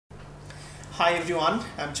Hi everyone,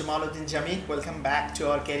 I'm Jamal Uddin Jamy. Welcome back to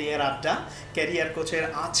our Career Adda. Career Coach-এর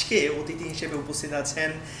আজকে অতিথি হিসেবে উপস্থিত আছেন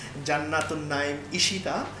জান্নাতুন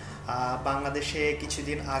ইশিতা। বাংলাদেশে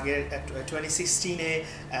কিছুদিন আগে 2016-এ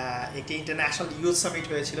একটি ইন্টারন্যাশনাল ইউথ সামিট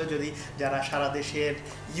হয়েছিল। যদি যারা সারা দেশের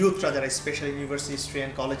ইউথরা, যারা স্পেশাল ইউনিভার্সিটি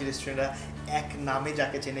স্টুডেন্ট, কলেজের স্টুডেন্টরা এক নামে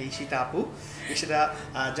যাকে চেনে ইশিতা আপু, ইশিতা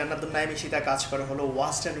জান্নাতুন ইশিতা কাজ করে হলো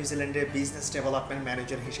ওয়েস্টার্ন নিউজিল্যান্ডের বিজনেস ডেভেলপমেন্ট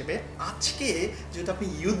ম্যানেজার হিসেবে। আজকে যেহেতু আপনি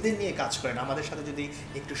ইউথদের নিয়ে কাজ করেন, আমাদের সাথে যদি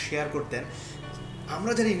একটু শেয়ার করতেন,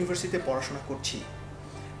 আমরা যারা ইউনিভার্সিটিতে পড়াশোনা করছি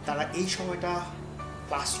তারা এই সময়টা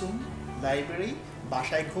ক্লাসরুম, লাইব্রেরি,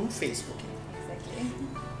 বাসায় ঘুম, ফেসবুকে,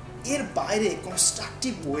 এর বাইরে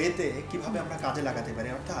কনস্ট্রাকটিভ ওয়েতে কিভাবে আমরা কাজে লাগাতে পারি,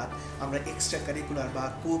 অর্থাৎ আমরা এক্সট্রা কারিকুলার বা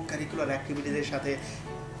কো কারিকুলার অ্যাক্টিভিটিদের সাথে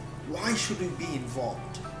why should we be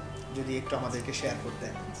involved, যদি একটু আমাদেরকে শেয়ার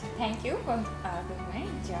করতেন। থ্যাংক ইউ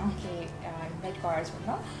যে আমাকে ইনভাইট করার জন্য।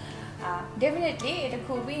 ডেফিনেটলি এটা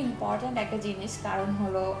খুবই ইম্পর্ট্যান্ট একটা জিনিস, কারণ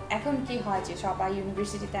হলো এখন কি হয় যে সবাই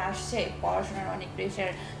ইউনিভার্সিটিতে আসছে, পড়াশোনার অনেক প্রেশার,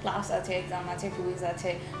 ক্লাস আছে, এক্সাম আছে, কুইজ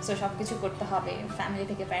আছে, সো সব কিছু করতে হবে। ফ্যামিলি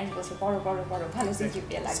থেকে প্যারেন্টস বলছে পড়ো পড়ো পড়ো, ভালো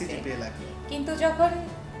সিজিপিএ লাগবে। কিন্তু যখন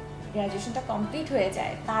গ্র্যাজুয়েশনটা কমপ্লিট হয়ে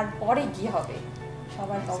যায়, তারপরে কি হবে,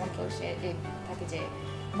 সবার কমন কোর্সে থাকে যে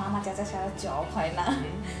মামা চাচা সারা জব হয় না,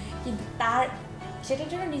 কিন্তু সেটার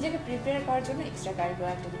জন্য নিজেকে প্রিপেয়ার করার জন্য এক্সট্রা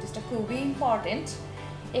কারিকুলার অ্যাক্টিভিটিসটা খুবই ইম্পর্টেন্ট।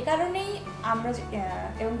 এ কারণেই আমরা,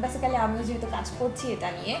 এবং বেসিক্যালি আমিও যেহেতু কাজ করছি এটা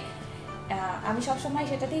নিয়ে, আমি সবসময়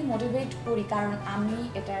সেটাতেই মোটিভেট করি, কারণ আমি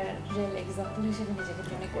এটার রিয়েল এক্সাম্পল হিসেবে নিজেকে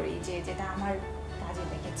মনে করি যে যেটা আমার কাজে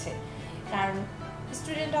লেগেছে। কারণ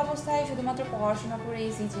স্টুডেন্ট অবস্থায় শুধুমাত্র পড়াশোনা করে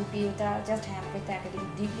এই সিজিপিএটা জাস্ট হ্যান্ডেতে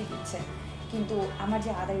একাডেমিক ডিগ্রি দিচ্ছে, কিন্তু আমার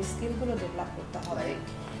যে আদার স্কিলগুলো ডেভেলপ করতে হবে,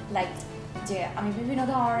 লাইক যে আমি বিভিন্ন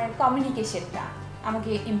ধরনের কমিউনিকেশনটা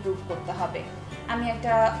আমাকে ইমপ্রুভ করতে হবে।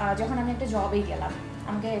 যখন আমি একটা জবেই গেলাম,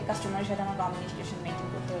 আমাকে কাস্টমারের সাথে আমার কমিউনিকেশন মেইনটেইন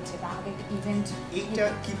করতে হচ্ছে, বা আমাকে একটা ইভেন্ট, এইটা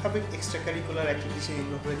কিভাবে এক্সট্রা কারিকুলার অ্যাক্টিভিটিসে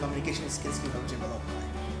ইনভলভ হয়ে কমিউনিকেশন স্কিলস কিভাবে ডেভেলপ হয়।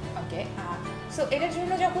 ওকে, সো এটার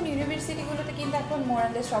জন্য যখন ইউনিভার্সিটিগুলোতে, কিন্তু এখন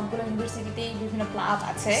মোরালেস সবগুলো ইউনিভার্সিটিতেই বিভিন্ন ক্লাব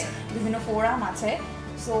আছে, বিভিন্ন ফোরাম আছে,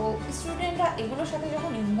 সো স্টুডেন্টরা এগুলোর সাথে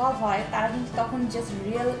যখন ইনভলভ হয়, তারা কিন্তু তখন জাস্ট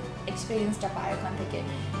রিয়েল এক্সপিরিয়েন্সটা পায় ওখান থেকে।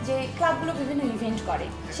 যে ক্লাবগুলো বিভিন্ন ইভেন্ট করে,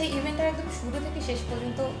 সেই ইভেন্টটা একদম শুরু থেকে শেষ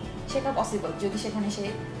পর্যন্ত শেখা পসিবল যদি সেখানে সে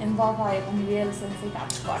ইনভলভ হয় এবং রিয়েল সেন্সে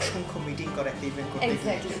কাজ করে। অসংখ্য মিটিং করে একটা ইভেন্ট করতে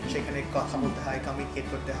গিয়ে সেখানে কথা বলতে হয়, কমিউনিকেট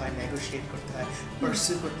করতে হয়, নেগোশিয়েট করতে হয়,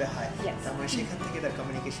 পারসিউ করতে হয়, তার মানে সেখান থেকে তার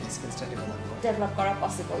কমিউনিকেশন স্কিলসটা ডেভেলপ করা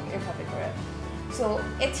পসিবল এভাবে করে। সো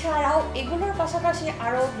এছাড়াও এগুলোর পাশাপাশি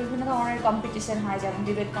আরও বিভিন্ন ধরনের কম্পিটিশন হয়, যেমন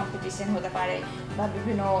ডিবেট কম্পিটিশন হতে পারে, বা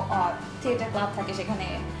বিভিন্ন থিয়েটার ক্লাব থাকে, সেখানে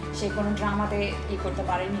সে কোনো ড্রামাতে করতে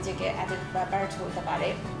পারে, নিজেকে পার্ট হতে পারে।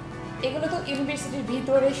 এগুলো তো ইউনিভার্সিটির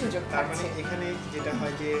ভিতরে সুযোগ থাকছে। এখানে যেটা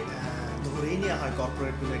হয় যে ধরেই নেওয়া হয়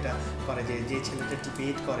কর্পোরেটগুলো এটা করে যে ছেলেটা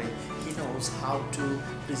ডিবেট করে, he knows how to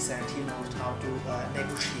present, he knows how to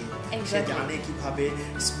negotiate, সে জানে কিভাবে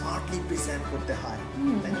স্মার্টলি প্রেজেন্ট করতে হয়,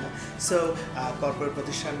 তাই না? সো কর্পোরেট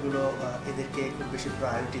প্রতিষ্ঠানগুলো এদেরকে খুব বেশি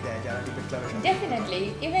প্রায়োরিটি দেয় যারা ডিবেট ক্লাবের সাথে। ডেফিনেটলি,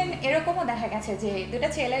 ইভেন এরকমও দেখা গেছে যে দুটো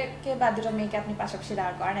ছেলেকে বা দুটো মেয়েকে আপনি পাশাপাশি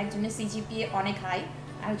দাঁড় করেন, একজনের সিজিপিএ অনেক হাই,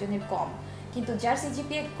 আরেকজনের কম, কিন্তু যার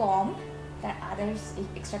সিজিপিএ কম তার আদার্স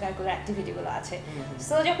এক্সট্রা কারিকুলার অ্যাক্টিভিটিগুলো আছে।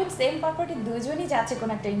 সো যখন সেম কর্পোরেটে দুজনই যাচ্ছে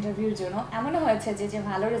কোনো একটা ইন্টারভিউর জন্য, এমনও হয়েছে যে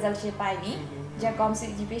ভালো রেজাল্ট সে পায়নি, যার কম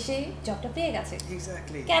সিজিপিএ সেই জবটা পেয়ে গেছে।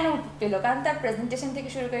 কেন পেলো? কারণ তার প্রেজেন্টেশন থেকে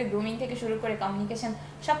শুরু করে, গ্রুমিং থেকে শুরু করে, কমিউনিকেশন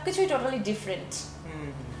সবকিছুই টোটালি ডিফারেন্ট।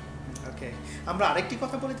 ওকে, আমরা আরেকটি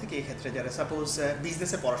কথা বলে থাকি এক্ষেত্রে, যারা সাপোজ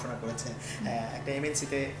বিজনেসে পড়াশোনা করেছে, একটা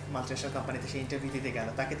এমএনসিতে মাল্টিনেশনাল কোম্পানিতে সে ইন্টারভিউ দিতে গেল,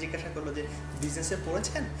 তাকে জিজ্ঞাসা করলো যে বিজনেসে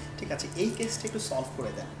পড়েছেন, ঠিক আছে, এই কেসটা একটু সলভ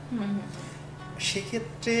করে দেন।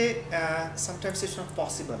 সেক্ষেত্রে সামটাইমস ইটস নট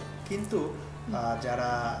পসিবল, কিন্তু যারা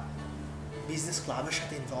বিজনেস ক্লাবের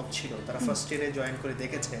সাথে ইনভলভ ছিল তারা ফার্স্ট ইয়ারে জয়েন করে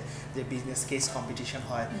দেখেছে যে বিজনেস কেস কম্পিটিশন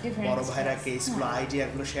হয়, বড় ভাইরা কেসগুলো,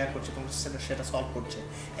 আইডিয়াগুলো শেয়ার করছে এবং সেটা সলভ করছে।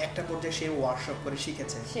 একটা পর্যায়ে সে ওয়ার্কশপ করে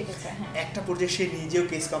শিখেছে, একটা পর্যায়ে সে নিজেও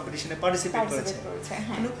কেস কম্পিটিশনে পার্টিসিপেট করেছে।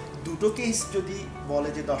 কিন্তু দুটো কেস যদি বলে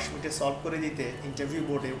যে 10 মিনিটে সলভ করে দিতে ইন্টারভিউ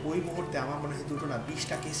বোর্ডে, ওই মুহূর্তে আমার মনে হয় দুটো না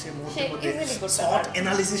 20টা কেসের মধ্যে শর্ট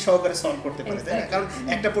অ্যানালিসিস সহকারে সলভ করতে পারে, তাই না? কারণ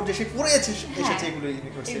একটা পর্যায়ে সে করে এসেছে এগুলো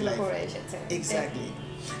এক্স্যাক্টলি।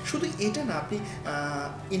 শুধু এটা না, আপনি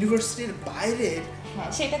ইউনিভার্সিটির বাইরের,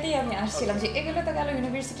 সেটাতেই আমি আসছিলাম যে এগুলো তো গেল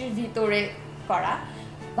ইউনিভার্সিটির ভিতরে করা।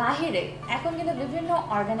 বাহিরে এখন কিন্তু বিভিন্ন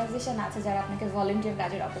অর্গানাইজেশন আছে যারা আপনাকে ভলান্টিয়ার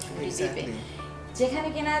কাজের অপরচুনিটি দেবে, যেখানে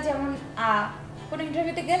কিনা যেমন কোনো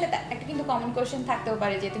ইন্টারভিউতে গেলে একটা কিন্তু কমন কোয়েশ্চেন থাকতেও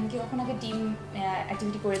পারে যে তুমি কি কখনো আগে টিম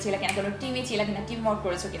অ্যাক্টিভিটি করেছিলে কিনা, কোনো টিমে ছিলে কিনা, টিম ওয়ার্ক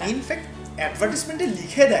করেছো কিনা। ইনফ্যাক্ট অ্যাডভার্টাইজমেন্টে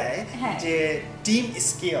লিখে দেয় যে টিম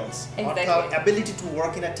স্কিলস, অর্থাৎ ability to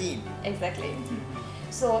work in a team. Exactly.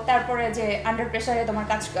 So তারপরে যে আন্ডার প্রেশারে তোমার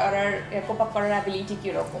কাজ করার কোপ আপ করার অ্যাবিলিটি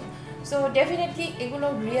কীরকম। সো ডেফিনেটলি এগুলো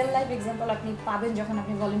রিয়েল লাইফ এক্সাম্পল আপনি পাবেন যখন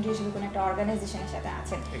আপনি ভলেন্টিয়ার হিসেবে কোনো একটা অর্গানাইজেশনের সাথে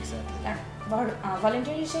আছেন।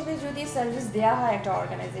 ভলেন্টিয়ার হিসেবে যদি সার্ভিস দেওয়া হয় একটা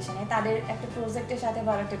অর্গানাইজেশনে, তাদের একটা প্রজেক্টের সাথে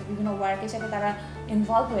বা একটা বিভিন্ন ওয়ার্কের সাথে তারা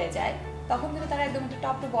ইনভলভ হয়ে যায়, তখন কিন্তু তারা একদম একটা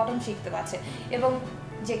টপ টু বটম শিখতে পারছে এবং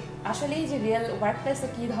যে আসলেই যে রিয়েল ওয়ার্ক প্লেসে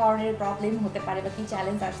কী ধরনের প্রবলেম হতে পারে বা কী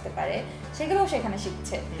চ্যালেঞ্জ আসতে পারে সেগুলোও সেখানে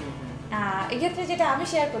শিখছে। এক্ষেত্রে যেটা আমি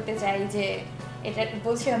শেয়ার করতে চাই যে এটা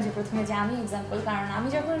বলছিলাম যে প্রথমে যে আমি এক্সাম্পল, কারণ আমি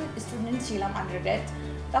যখন স্টুডেন্ট ছিলাম আন্ডারগ্রেড,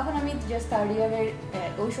 তখন আমি জাস্ট থার্ড ইয়ারের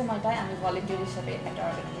ওই সময়টায় আমি ভলেন্টিয়ার হিসেবে একটা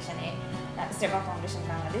অর্গানাইজেশনে স্টেপা ফাউন্ডেশন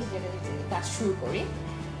বাংলাদেশ যেটা কাজ শুরু করি।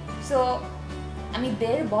 সো আমি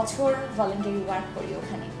 1.5 বছর ভলেন্টারি ওয়ার্ক করি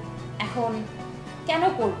ওখানে। এখন কেন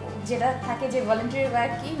করবো, যেটা থাকে যে ভলেন্টারি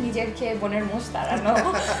ওয়ার্ক কি নিজের খেয়ে বোনের মোষ তাড়ানো,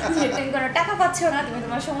 যে তুমি কোনো টাকা পাচ্ছ না, তুমি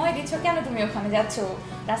তোমার সময় দিচ্ছ, কেন তুমি ওখানে যাচ্ছ,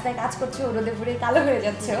 রাস্তায় কাজ করছো, রোদে পুড়ে কালো হয়ে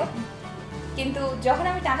যাচ্ছ। কিন্তু যখন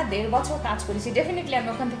আমি টানা 1.5 বছর কাজ করেছি, ডেফিনেটলি আমি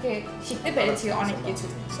ওখান থেকে শিখতে পেরেছি অনেক কিছু।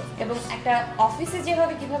 এবং একটা অফিসে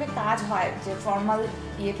যেভাবে কিভাবে কাজ হয়, যে ফর্মাল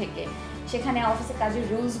ইয়ে থেকে, সেখানে অফিসের কাজের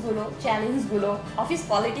রুলসগুলো, চ্যালেঞ্জগুলো, অফিস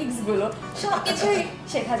পলিটিক্সগুলো সব কিছুই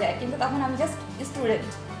শেখা যায়। কিন্তু তখন আমি জাস্ট স্টুডেন্ট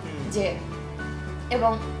যে,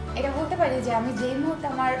 এবং এটা বলতে পারি যে আমি যেই মুহূর্তে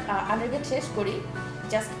আমার আন্ডারগ্রেড শেষ করি,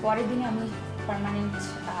 জাস্ট পরের দিনে আমি পার্মানেন্ট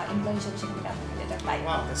এমপ্লয়ি হিসেবে সেখানে এটা পাই।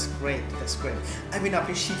 Wow, that's great, that's great. I mean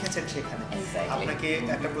আপনি শিখেছেন সেখানে, আপনাকে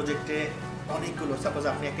একটা প্রজেক্টে অনেকগুলো, সাপোজ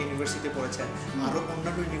আপনি একটা ইউনিভার্সিটি পড়েছেন, আরও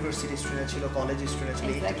অন্যান্য ইউনিভার্সিটি স্টুডেন্ট ছিল, কলেজ স্টুডেন্ট ছিল,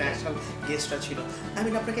 ইন্টারন্যাশনাল গেস্টরা ছিল। আই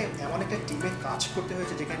মিন আপনাকে এমন একটা টিমে কাজ করতে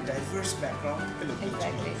হয়েছে যেখানে ডাইভার্স ব্যাকগ্রাউন্ড থেকে লোক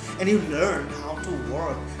ছিল, and you learn how to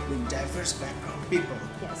work with diverse background people,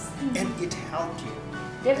 and it helped you.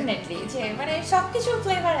 Definitely, যে মানে সব কিছুর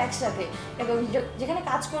ফ্লেভার একসাথে, এবং যেখানে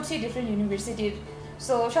কাজ করছি ডিফারেন্ট ইউনিভার্সিটির,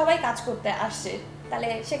 সো সবাই কাজ করতে আসছে, তাহলে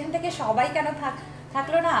সেখান থেকে সবাই কেন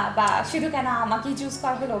থাকলো না, বা শুধু কেন আমাকেই চুজ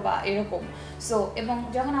করা হলো বা এরকম। সো এবং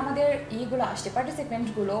যখন আমাদের ইয়েগুলো আসছে,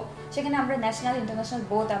 পার্টিসিপেন্টগুলো, সেখানে আমরা ন্যাশনাল ইন্টারন্যাশনাল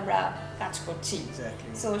বোথ আমরা কাজ করছি।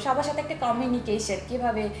 সো সবার সাথে একটা কমিউনিকেশন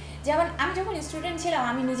কীভাবে, যেমন আমি যখন স্টুডেন্ট ছিলাম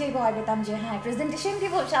আমি নিজেই ভয় পেতাম যে হ্যাঁ প্রেজেন্টেশন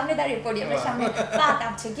দিব, সামনে দাঁড়িয়ে পড়ি, আমার সামনে পা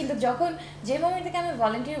কাঁপছে। কিন্তু যখন যে মোমেন্ট থেকে আমি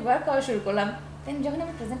ভলেন্টিয়ার ওয়ার্ক করা শুরু করলাম, দেন যখন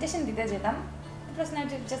আমি প্রেজেন্টেশন দিতে যেতাম, ইট was not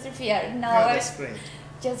just a fear, now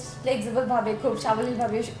just flexible ভাবে, খুব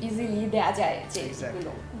স্বাবলীলভাবে ইজিলি দেওয়া যায় যে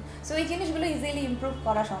এগুলো। সো এই জিনিসগুলো ইজিলি ইমপ্রুভ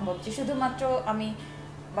করা সম্ভব, যে শুধুমাত্র আমি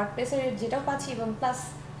ওয়ার্কপ্লেসের যেটাও পাচ্ছি, এবং প্লাস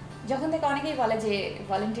যখন থেকে অনেকেই বলে যে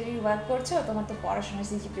ভলেন্টারি ওয়ার্ক করছো, তোমার তো পড়াশোনার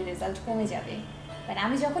সিজিপি রেজাল্ট কমে যাবে, মানে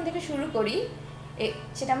আমি যখন থেকে শুরু করি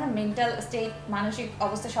সেটা আমার মেন্টাল স্টেট, মানসিক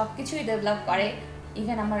অবস্থা সব কিছুই ডেভেলপ করে,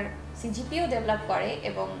 ইভেন আমার সিজিপিও ডেভেলপ করে,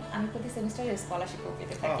 এবং আমি প্রতি সেমিস্টারে স্কলারশিপও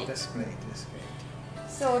পেতে থাকি।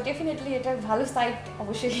 সো ডেফিনেটলি এটার ভালো সাইড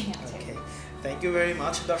অবশ্যই আছে। Thank you very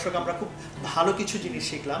much. দর্শক, আমরা খুব ভালো কিছু জিনিস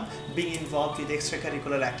শিখলাম, being involved with extra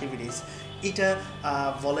curricular activities. এটা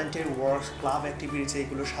ভলেন্টিয়ার ওয়ার্ক, ক্লাব অ্যাক্টিভিটিস,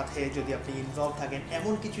 এগুলোর সাথে যদি আপনি ইনভলভ থাকেন,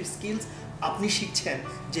 এমন কিছু স্কিলস আপনি শিখছেন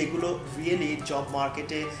যেগুলো রিয়েলি জব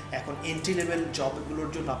মার্কেটে এখন এন্ট্রি লেভেল জবগুলোর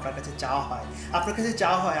জন্য আপনার কাছে চাওয়া হয়। আপনার কাছে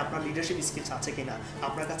চাওয়া হয় আপনার লিডারশিপ স্কিলস আছে কিনা,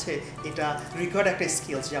 আপনার কাছে এটা রিকোয়ার্ড একটা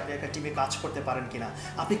স্কিলস যে আপনি একটা টিমে কাজ করতে পারেন কিনা,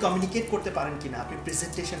 আপনি কমিউনিকেট করতে পারেন কিনা, আপনি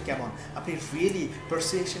প্রেজেন্টেশন কেমন, আপনি রিয়েলি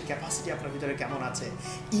পারসুয়েশন ক্যাপাসিটি আপনার ভিতরে কেমন আছে,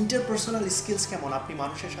 ইন্টারপার্সোনাল স্কিলস কেমন, আপনি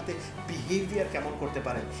মানুষের সাথে বিহেভিয়ার কেমন করতে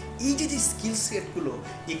পারেন। এই যে স্কিল সেটগুলো,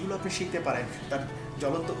 এগুলো আপনি শিখতে পারেন। তার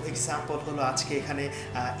জ্বলন্ত এক্সাম্পল হলো আজকে এখানে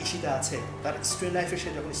ঈশিতা আছে, তার স্টুডেন্ট লাইফে সে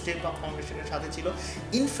যখন স্টেট ফাউন্ডেশনের সাথে ছিল।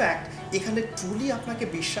 ইনফ্যাক্ট এখানে ট্রুলি আপনাকে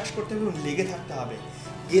বিশ্বাস করতে হবে এবং লেগে থাকতে হবে।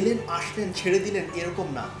 গেলেন, আসলেন, ছেড়ে দিলেন, এরকম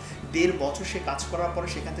না। 1.5 বছর সে কাজ করার পরে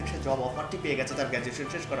সেখান থেকে সে জব অফারটি পেয়ে গেছে তার গ্র্যাজুয়েশন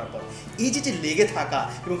শেষ করার পর। এই যে লেগে থাকা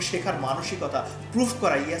এবং শেখার মানসিকতা, প্রুফ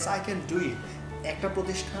করা, yes I can do it. একটা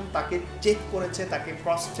প্রতিষ্ঠান তাকে চেক করেছে, তাকে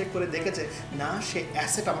ক্রস চেক করে দেখেছে না সে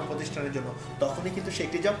অ্যাসেট আমার প্রতিষ্ঠানের জন্য, তখনই কিন্তু সে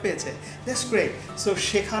একটি জব পেয়েছে। That's great. সো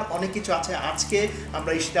শেখার অনেক কিছু আছে। আজকে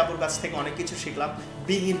আমরা ঈশিতা আপুর কাছ থেকে অনেক কিছু শিখলাম,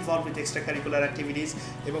 being involve with extra curricular activities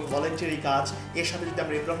এবং ভলেন্টারি কাজ। এর সাথে যদি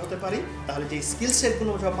আমরা ইনভলভ হতে পারি, তাহলে যে স্কিল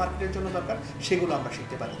সেটগুলো জব মার্কেটের জন্য দরকার সেগুলো আমরা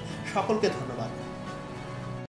শিখতে পারি। সকলকে ধন্যবাদ।